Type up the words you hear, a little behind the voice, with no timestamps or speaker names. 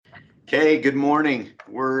Okay, good morning.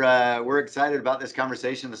 We're excited about this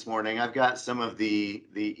conversation this morning. I've got some of the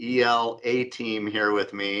ELA team here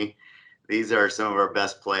with me. These are some of our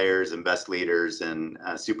best players and best leaders, and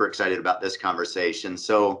super excited about this conversation.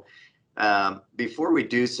 So before we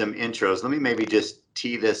do some intros, let me maybe just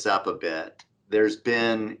tee this up a bit. There's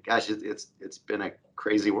been, gosh, it's been a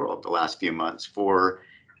crazy world the last few months for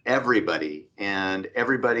everybody, and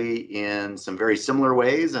everybody in some very similar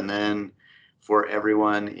ways, and then for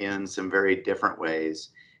everyone in some very different ways,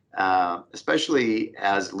 especially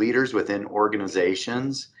as leaders within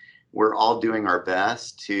organizations. We're all doing our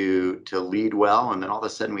best to lead well, and then all of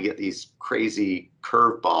a sudden we get these crazy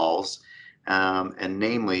curveballs, and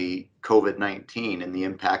namely COVID-19 and the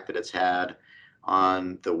impact that it's had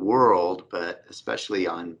on the world, but especially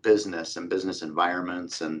on business and business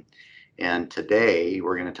environments. And today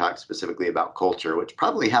we're going to talk specifically about culture, which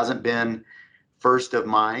probably hasn't been first of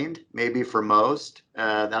mind, maybe for most.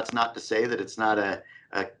 That's not to say that it's not a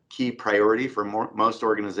key priority for most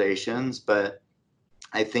organizations, but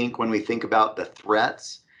I think when we think about the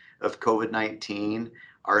threats of COVID-19,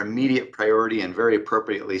 our immediate priority, and very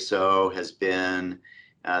appropriately so, has been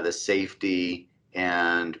the safety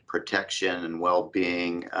and protection and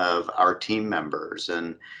well-being of our team members.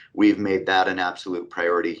 And we've made that an absolute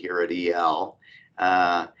priority here at EL.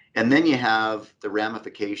 And then you have the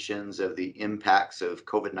ramifications of the impacts of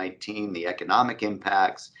COVID-19, the economic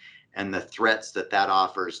impacts, and the threats that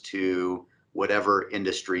offers to whatever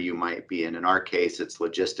industry you might be in. In our case, it's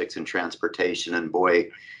logistics and transportation. And boy,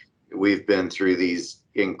 we've been through these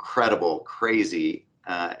incredible, crazy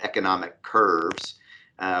economic curves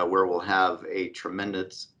where we'll have a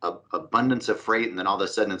tremendous abundance of freight, and then all of a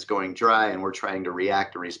sudden it's going dry, and we're trying to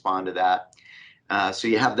react and respond to that. So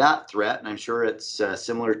you have that threat, and I'm sure it's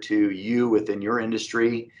similar to you within your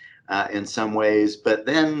industry in some ways. But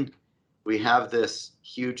then we have this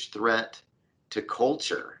huge threat to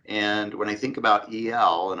culture. And when I think about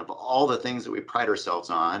EL, and of all the things that we pride ourselves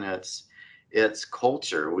on, it's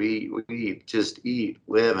culture. We just eat,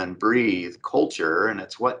 live, and breathe culture, and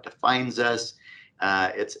it's what defines us.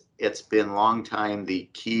 It's been a long time the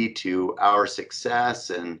key to our success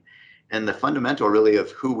and the fundamental, really,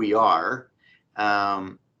 of who we are.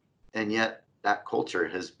 And yet that culture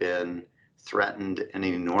has been threatened in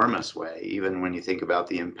an enormous way, even when you think about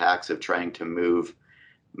the impacts of trying to move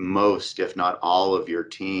most, if not all, of your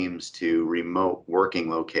teams to remote working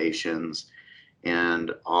locations,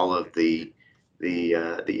 and all of the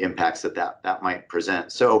impacts that might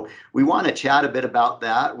present. So we want to chat a bit about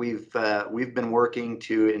that. We've been working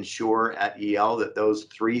to ensure at EL that those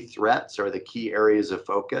three threats are the key areas of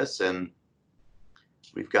focus, and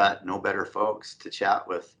we've got no better folks to chat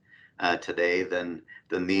with today than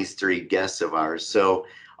these three guests of ours. So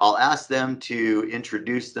I'll ask them to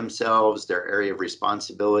introduce themselves, their area of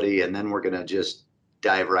responsibility, and then we're going to just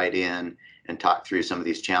dive right in and talk through some of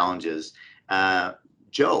these challenges.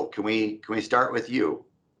 Joe, can we start with you?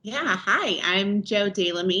 Yeah, hi, I'm Joe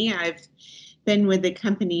Dalamy. I've been with the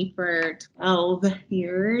company for 12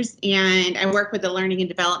 years, and I work with the learning and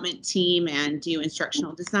development team and do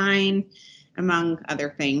instructional design, among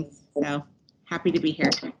other things. So happy to be here.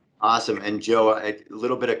 Awesome. And Joe, a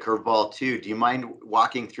little bit of curveball too. Do you mind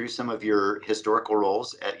walking through some of your historical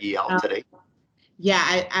roles at EL today?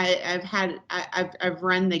 Yeah, I've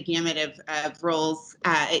run the gamut of roles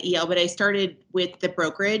at EL, but I started with the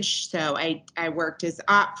brokerage. So I worked as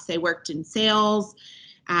ops, I worked in sales.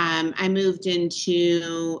 I moved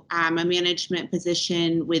into a management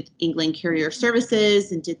position with England Carrier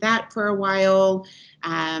Services and did that for a while.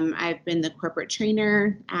 I've been the corporate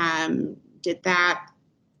trainer, did that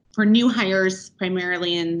for new hires,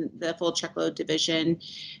 primarily in the full truckload division.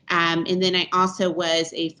 And then I also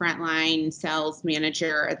was a frontline sales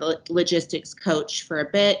manager, a logistics coach for a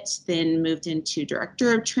bit, then moved into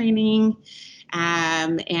director of training,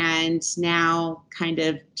 and now kind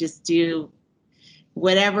of just do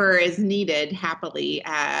whatever is needed happily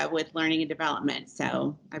with learning and development.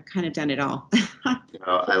 So I've kind of done it all.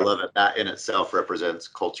 I love it. That in itself represents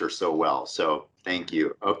culture so well. So thank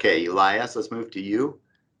you. Okay, Elias, let's move to you.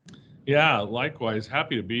 Yeah, likewise.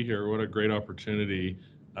 Happy to be here. What a great opportunity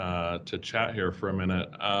to chat here for a minute.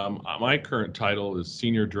 My current title is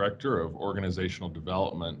Senior Director of Organizational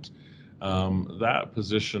Development. That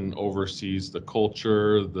position oversees the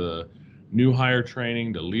culture, the new hire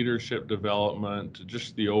training, the leadership development,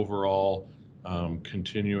 just the overall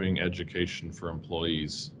continuing education for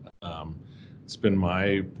employees. It's been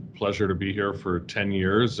my pleasure to be here for 10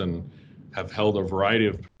 years and have held a variety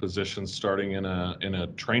of positions, starting in a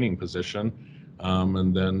training position,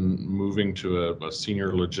 and then moving to a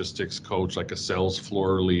senior logistics coach, like a sales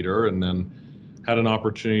floor leader, and then had an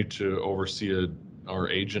opportunity to oversee our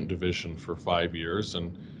agent division for 5 years,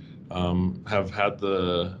 and have had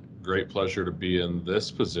the great pleasure to be in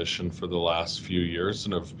this position for the last few years,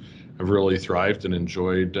 and have really thrived and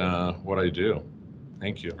enjoyed what I do.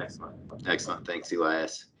 Thank you. Excellent. Excellent. Thanks,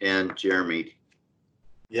 Elias. And Jeremy.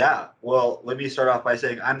 Yeah, well, let me start off by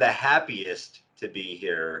saying I'm the happiest to be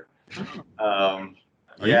here.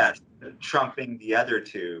 Yeah, trumping the other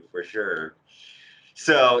two for sure.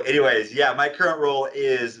 So anyways, yeah, my current role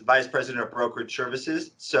is Vice President of Brokerage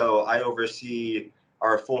Services. So I oversee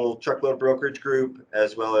our full truckload brokerage group,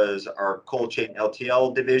 as well as our cold chain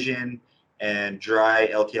LTL division and dry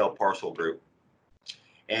LTL parcel group.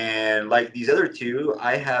 And like these other two,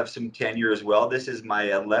 I have some tenure as well. This is my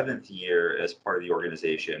 11th year as part of the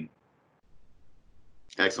organization.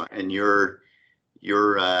 Excellent. And your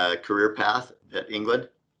career path at England?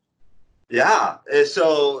 Yeah.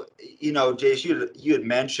 So, Jace, you had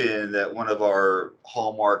mentioned that one of our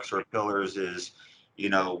hallmarks or pillars is,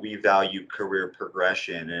 we value career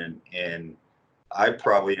progression, and I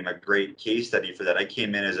probably am a great case study for that. I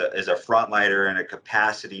came in as a frontliner in a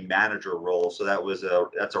capacity manager role. So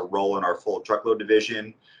that's a role in our full truckload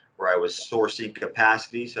division where I was sourcing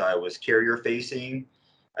capacity. So I was carrier facing.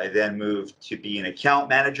 I then moved to be an account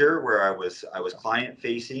manager where I was client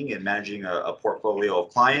facing and managing a portfolio of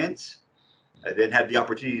clients. I then had the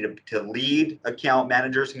opportunity to lead account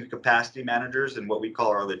managers and capacity managers in what we call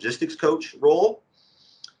our logistics coach role.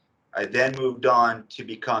 I then moved on to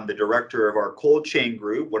become the director of our cold chain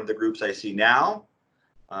group, one of the groups I see now,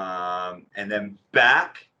 and then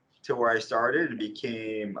back to where I started and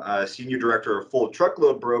became senior director of full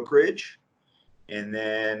truckload brokerage, and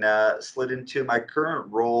then slid into my current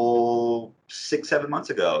role 6-7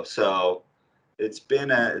 months ago. So it's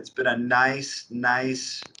been a nice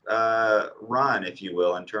run, if you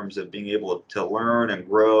will, in terms of being able to learn and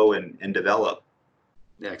grow and develop.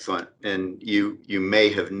 Excellent. And you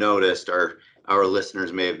may have noticed, our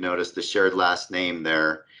listeners may have noticed the shared last name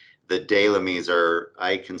there. The Delamies are,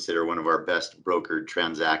 I consider, one of our best brokered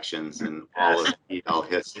transactions in all of EL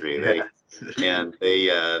history. They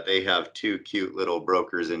have two cute little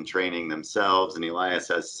brokers in training themselves, and Elias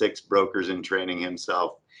has 6 brokers in training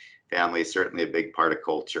himself. Family is certainly a big part of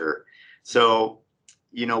culture. So,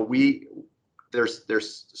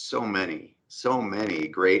 there's so many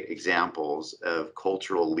great examples of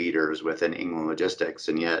cultural leaders within England Logistics,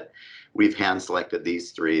 and yet we've hand selected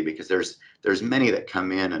these 3 because there's many that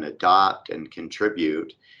come in and adopt and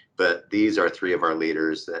contribute, but these are 3 of our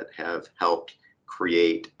leaders that have helped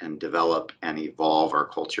create and develop and evolve our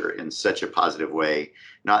culture in such a positive way,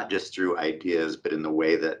 not just through ideas, but in the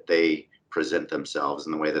way that they present themselves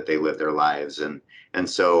and the way that they live their lives. And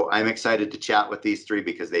so I'm excited to chat with these 3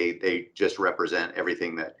 because they just represent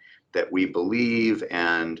everything that we believe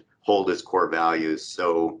and hold as core values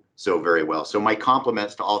so very well. So my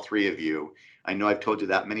compliments to all 3 of you. I know I've told you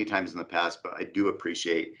that many times in the past, but I do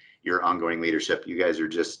appreciate your ongoing leadership. You guys are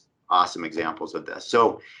just awesome examples of this.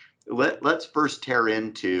 So let's first tear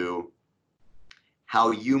into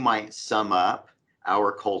how you might sum up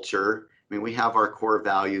our culture. I mean, we have our core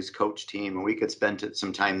values coach team, and we could spend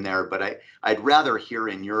some time there, but I'd rather hear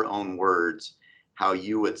in your own words how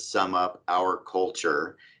you would sum up our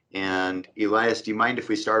culture. And Elias, do you mind if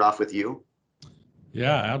we start off with you?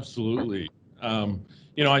 Yeah, absolutely.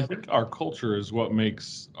 I think our culture is what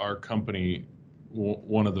makes our company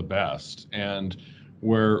one of the best, and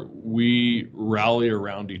where we rally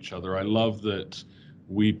around each other. I love that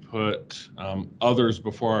we put others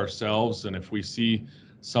before ourselves, and if we see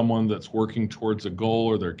someone that's working towards a goal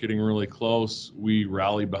or they're getting really close, we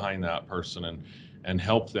rally behind that person and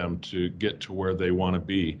help them to get to where they want to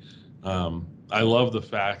be. I love the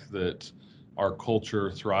fact that our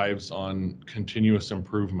culture thrives on continuous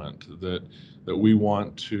improvement, that we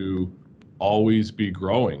want to always be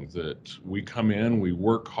growing, that we come in, we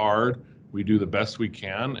work hard, we do the best we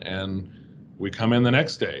can, and we come in the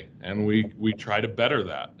next day and we try to better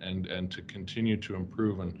that and to continue to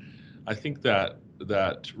improve. And I think that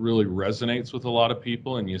really resonates with a lot of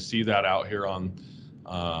people, and you see that out here on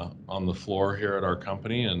the floor here at our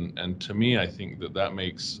company. And to me, I think that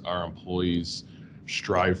makes our employees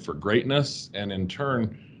strive for greatness, and in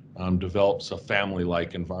turn develops a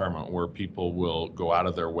family-like environment where people will go out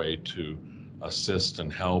of their way to assist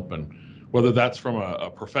and help. And whether that's from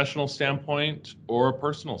a professional standpoint or a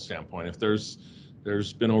personal standpoint, if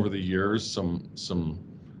there's been over the years some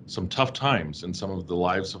tough times in some of the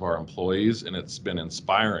lives of our employees, and it's been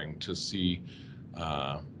inspiring to see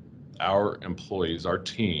our employees, our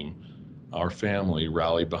team, our family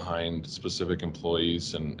rally behind specific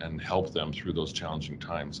employees and help them through those challenging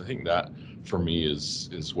times. I think that for me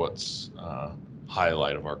is what's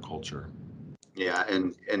highlight of our culture. Yeah,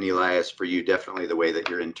 and Elias, for you, definitely the way that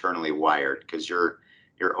you're internally wired, because you're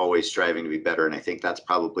always striving to be better. And I think that's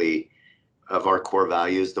probably, of our core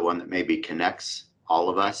values, the one that maybe connects all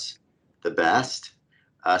of us the best,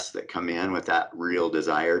 us that come in with that real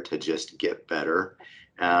desire to just get better.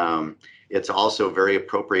 It's also very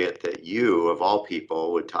appropriate that you, of all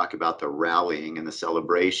people, would talk about the rallying and the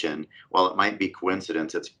celebration. While it might be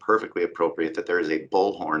coincidence, it's perfectly appropriate that there is a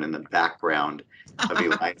bullhorn in the background of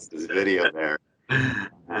Elias's video there.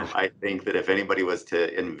 I think that if anybody was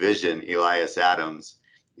to envision Elias Adams,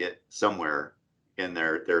 it somewhere in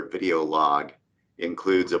their video log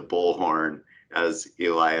includes a bullhorn, as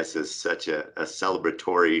Elias is such a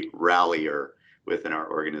celebratory rallier within our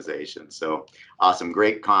organization. So awesome,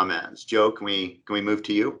 great comments. Joe, can we move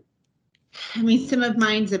to you? I mean, some of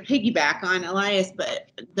mine's a piggyback on Elias, but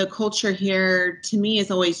the culture here to me has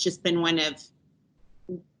always just been one of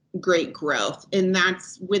great growth, and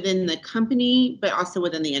that's within the company, but also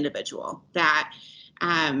within the individual. That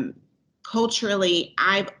culturally,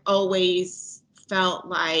 I've always felt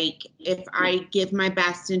like if I give my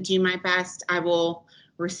best and do my best, I will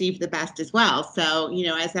receive the best as well. So,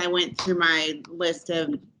 as I went through my list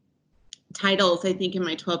of titles, I think in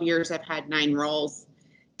my 12 years, I've had 9 roles.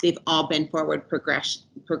 They've all been forward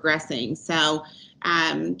progressing. So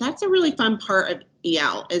that's a really fun part of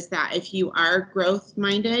EL, is that if you are growth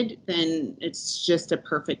minded, then it's just a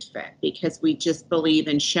perfect fit, because we just believe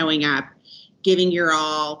in showing up, giving your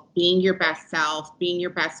all, being your best self, being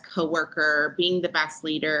your best coworker, being the best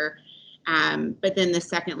leader. But then the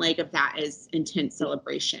second leg of that is intense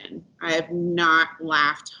celebration. I have not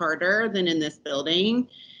laughed harder than in this building.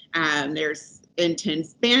 There's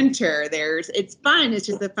intense banter. It's fun. It's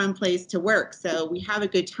just a fun place to work. So we have a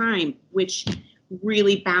good time, which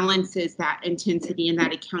really balances that intensity and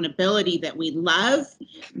that accountability that we love.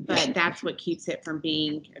 But that's what keeps it from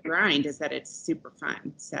being a grind, is that it's super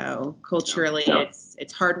fun. So culturally,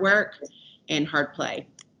 it's hard work and hard play.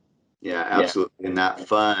 Yeah, absolutely. And that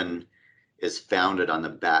fun is founded on the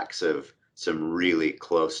backs of some really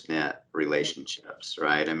close-knit relationships,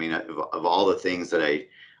 right? I mean, of all the things that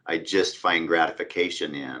I just find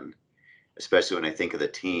gratification in, especially when I think of the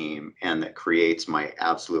team, and that creates my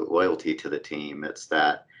absolute loyalty to the team, it's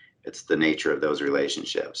the nature of those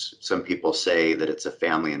relationships. Some people say that it's a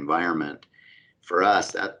family environment. For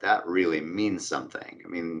us, that really means something. I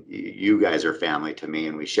mean, you guys are family to me,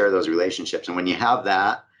 and we share those relationships. And when you have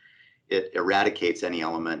that, it eradicates any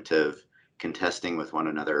element of contesting with one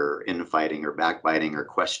another, infighting or backbiting or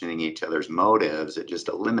questioning each other's motives. It just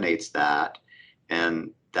eliminates that. And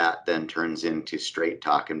that then turns into straight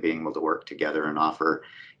talk and being able to work together and offer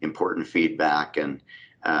important feedback. And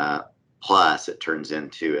plus, it turns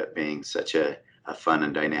into it being such a fun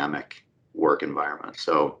and dynamic work environment.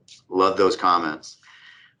 So love those comments.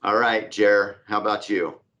 All right, Jer, how about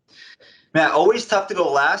you? Man, always tough to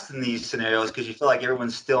go last in these scenarios because you feel like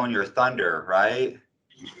everyone's stealing your thunder, right?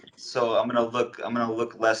 So I'm gonna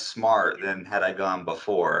look less smart than had I gone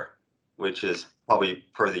before, which is probably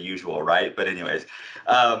per the usual, right? But anyways,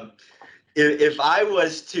 if I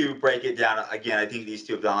was to break it down again, I think these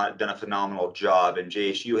two have done a phenomenal job. And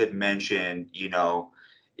Jace, you had mentioned,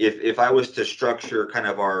 if I was to structure kind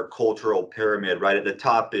of our cultural pyramid, right at the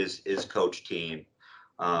top is coach team.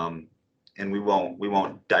 And we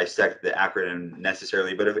won't dissect the acronym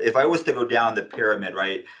necessarily, but if I was to go down the pyramid,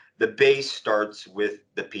 right, the base starts with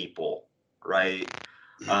the people, right?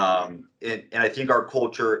 And I think our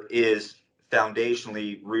culture is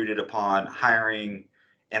foundationally rooted upon hiring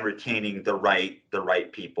and retaining the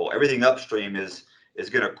right people. Everything upstream is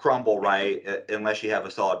going to crumble, right, unless you have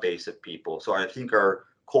a solid base of people. So I think our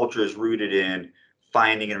culture is rooted in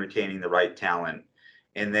finding and retaining the right talent.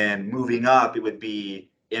 And then moving up, it would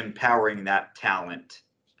be empowering that talent,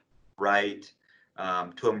 right?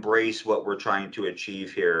 To embrace what we're trying to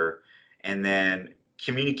achieve here, and then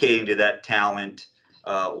communicating to that talent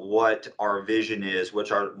what our vision is,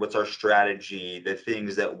 what's our strategy, the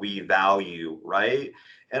things that we value, right?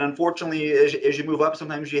 And unfortunately, as you move up,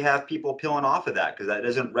 sometimes you have people peeling off of that because that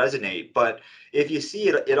doesn't resonate. But if you see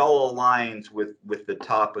it, it all aligns with the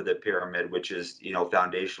top of the pyramid, which is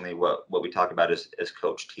foundationally what we talk about as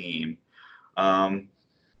coach team.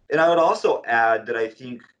 And I would also add that I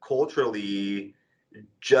think culturally,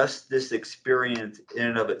 just this experience in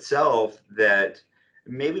and of itself, that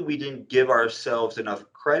maybe we didn't give ourselves enough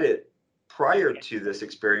credit prior to this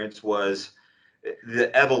experience, was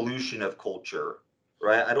the evolution of culture,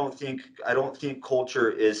 right? I don't think culture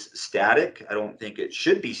is static. I don't think it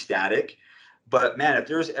should be static. But man, if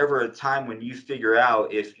there's ever a time when you figure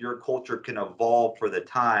out if your culture can evolve for the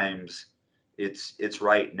times, it's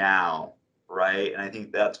right now, right? And I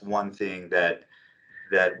think that's one thing that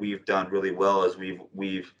we've done really well is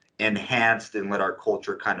we've enhanced and let our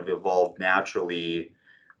culture kind of evolve naturally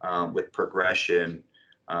with progression,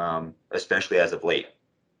 especially as of late.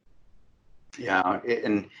 Yeah,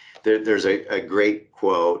 and there's a great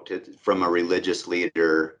quote from a religious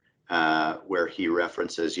leader where he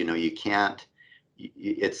references, you can't,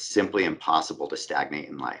 it's simply impossible to stagnate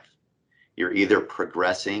in life. You're either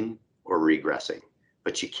progressing or regressing,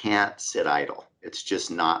 but you can't sit idle. It's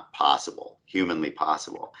just not possible, humanly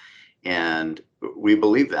possible. And we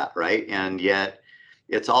believe that, right? And yet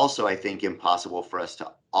it's also, I think, impossible for us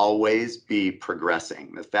to always be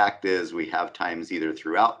progressing. The fact is, we have times either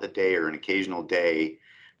throughout the day or an occasional day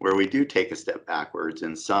where we do take a step backwards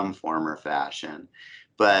in some form or fashion.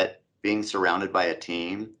 But being surrounded by a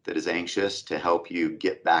team that is anxious to help you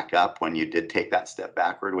get back up when you did take that step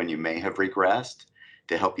backward, when you may have regressed,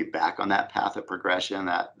 to help you back on that path of progression,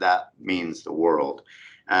 that means the world.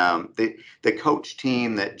 The coach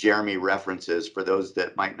team that Jeremy references, for those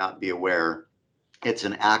that might not be aware, it's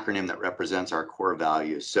an acronym that represents our core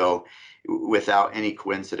values. So without any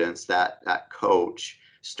coincidence, that coach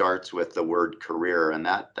starts with the word career, and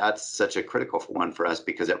that's such a critical one for us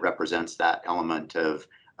because it represents that element of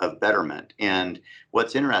betterment. And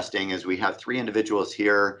what's interesting is we have 3 individuals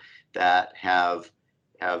here that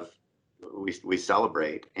we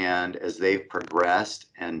celebrate, and as they've progressed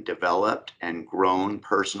and developed and grown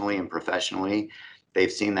personally and professionally,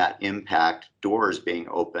 they've seen that impact doors being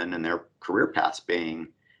open and their career paths being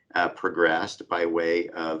progressed by way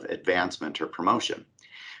of advancement or promotion.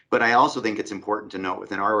 But I also think it's important to note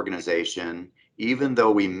within our organization, even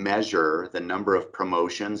though we measure the number of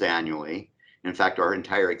promotions annually, in fact, our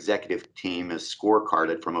entire executive team is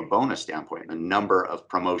scorecarded from a bonus standpoint, the number of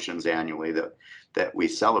promotions annually that we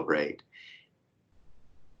celebrate.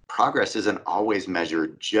 Progress isn't always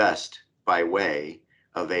measured just by way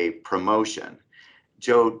of a promotion.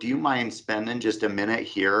 Joe, do you mind spending just a minute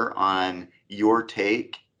here on your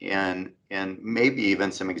take and maybe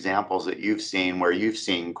even some examples that you've seen where you've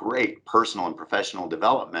seen great personal and professional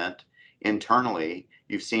development internally,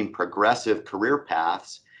 you've seen progressive career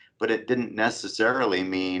paths, but it didn't necessarily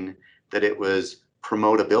mean that it was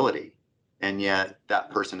promotability. And yet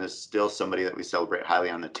that person is still somebody that we celebrate highly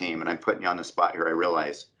on the team. And I'm putting you on the spot here, I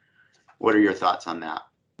realize. What are your thoughts on that?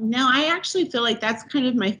 No, I actually feel like that's kind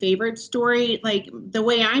of my favorite story. Like the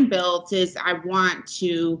way I'm built is I want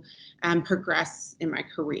to progress in my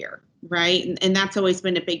career, right? And that's always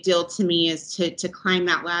been a big deal to me, is to climb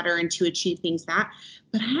that ladder and to achieve things that.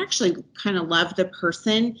 But I actually kind of love the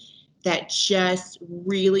person that just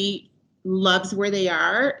really loves where they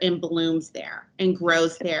are and blooms there and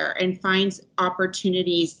grows there and finds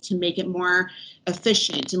opportunities to make it more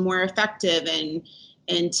efficient and more effective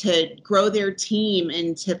and to grow their team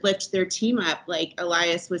and to lift their team up. Like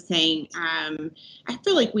Elias was saying, I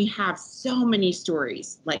feel like we have so many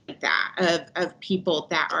stories like that of people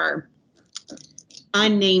that are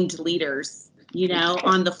unnamed leaders,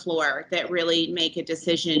 on the floor that really make a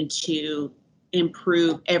decision to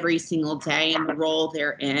improve every single day in the role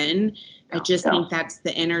they're in. I just think that's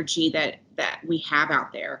the energy that we have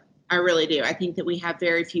out there. I really do. I think that we have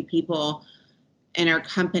very few people in our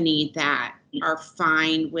company that are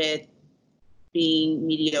fine with being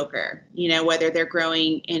mediocre, whether they're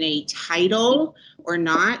growing in a title or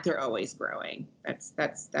not, they're always growing.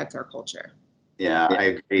 That's our culture. Yeah, I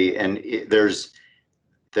agree. And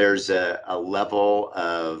there's a level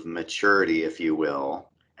of maturity, if you will,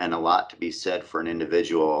 and a lot to be said for an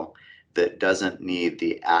individual that doesn't need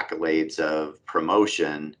the accolades of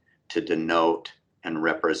promotion to denote and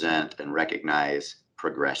represent and recognize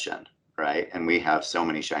progression, right? And we have so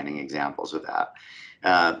many shining examples of that.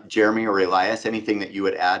 Jeremy or Elias, anything that you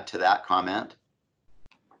would add to that comment?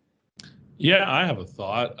 Yeah, I have a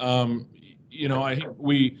thought. I think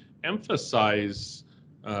we emphasize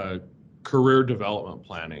career development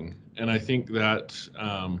planning, and I think that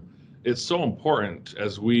it's so important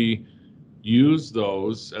as we use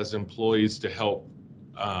those as employees to help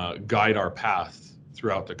guide our path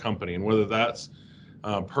throughout the company, and whether that's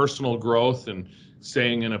personal growth and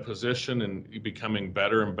staying in a position and becoming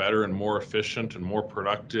better and better and more efficient and more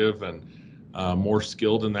productive and more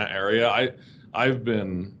skilled in that area. I've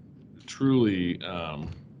been truly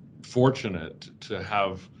fortunate to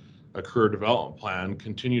have a career development plan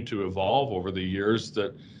continue to evolve over the years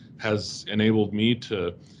that has enabled me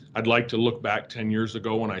to, I'd like to look back 10 years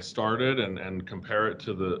ago when I started and compare it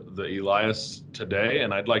to the Elias today.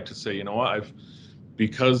 And I'd like to say,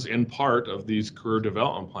 because in part of these career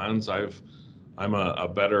development plans, I'm a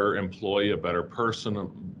better employee, a better person,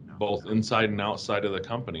 both inside and outside of the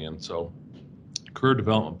company. And so career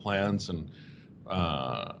development plans and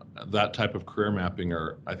that type of career mapping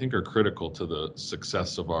I think are critical to the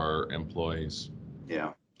success of our employees.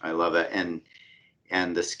 Yeah, I love it.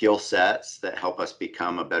 And the skill sets that help us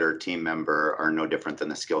become a better team member are no different than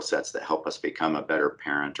the skill sets that help us become a better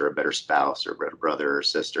parent or a better spouse or a better brother or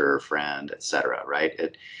sister or friend, etc.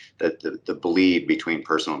 Right? The bleed between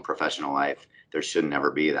personal and professional life, there should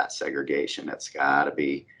never be that segregation. It's got to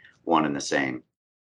be one and the same.